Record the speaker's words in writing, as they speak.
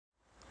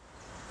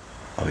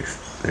Oh,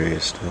 there he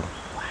is still.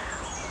 Wow.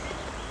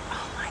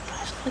 Oh my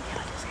gosh, look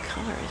how this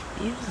color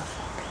is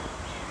beautiful.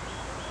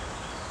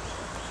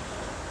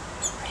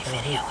 Are you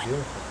videoing?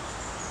 Beautiful.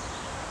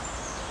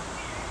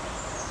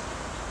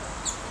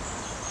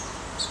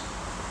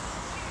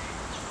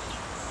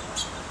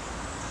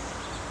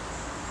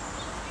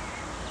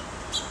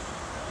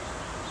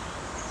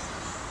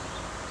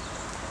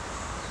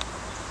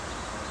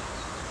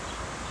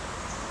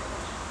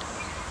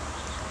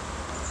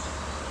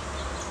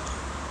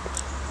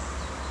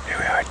 Here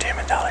we are at Tim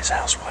and Dolly's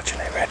house watching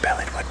a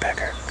red-bellied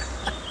woodpecker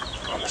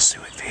on the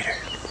suet feeder.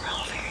 We're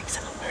all very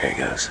excited. There he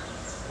goes.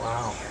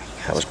 Wow.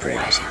 That was pretty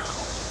awesome.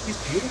 He's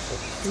beautiful.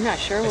 I'm not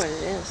sure what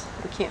it is.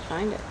 We can't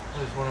find it.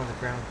 There's one on the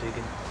ground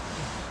digging.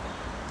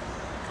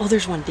 Oh,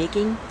 there's one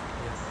digging?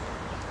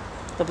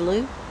 Yeah. The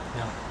blue?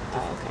 No.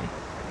 Oh, okay.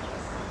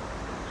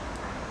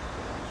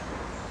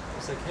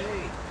 It's like, hey,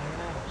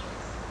 hang out.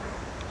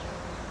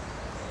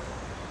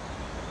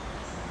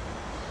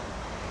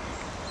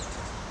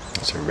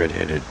 It's a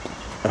red-headed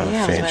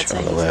Yeah, finch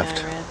on the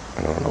left. red.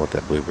 I don't know what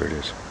that bluebird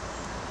is.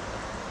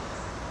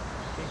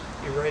 I think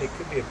you're right, it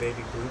could be a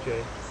baby blue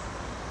jay.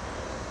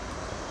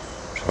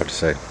 It's hard to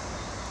say.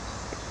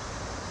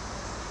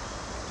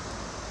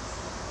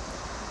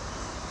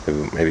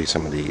 Maybe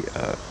some of the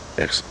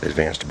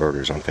advanced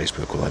birders on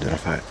Facebook will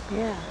identify it.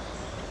 Yeah.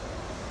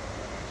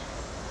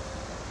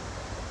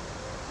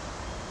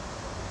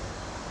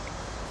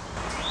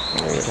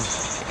 There you go.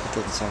 That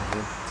doesn't sound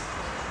good.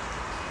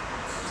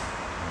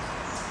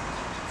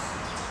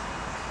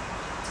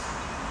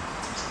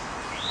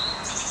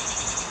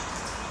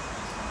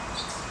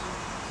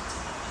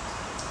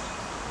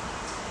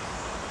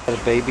 Got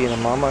a baby and a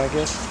mama, I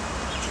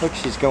guess. Look,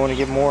 she's going to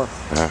get more.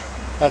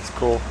 That's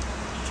cool.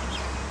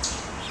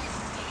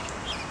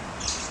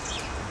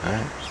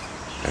 Alright.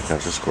 There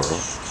comes a squirrel.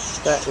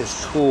 That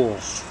is cool.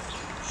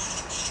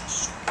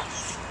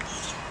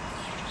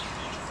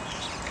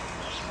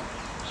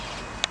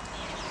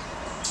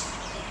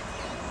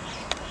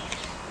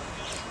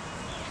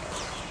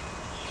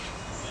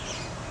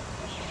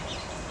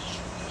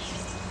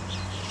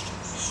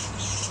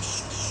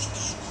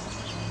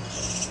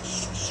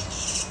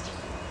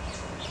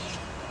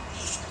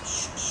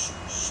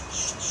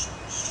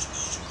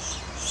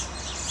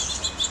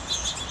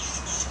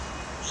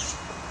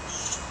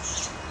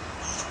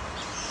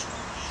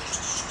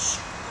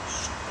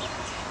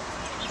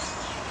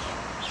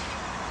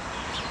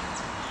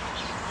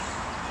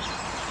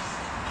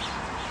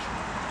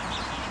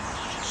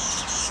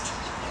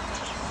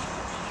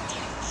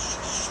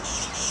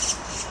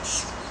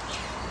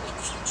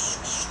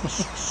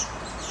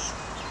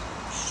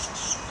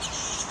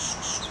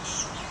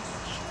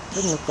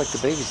 Doesn't look like the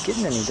baby's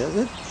getting any, does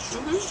it?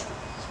 Mm-hmm. She's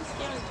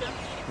getting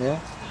too. Yeah.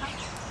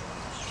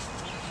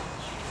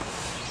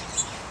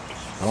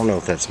 I don't know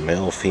if that's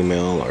male,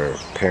 female, or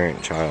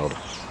parent, child.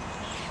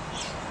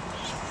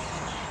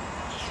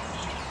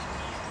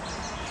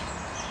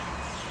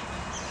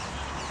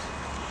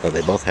 Oh,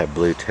 they both have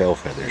blue tail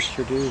They feathers.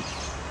 sure do.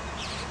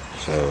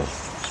 So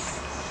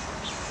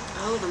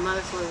Oh, the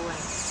mother flew away.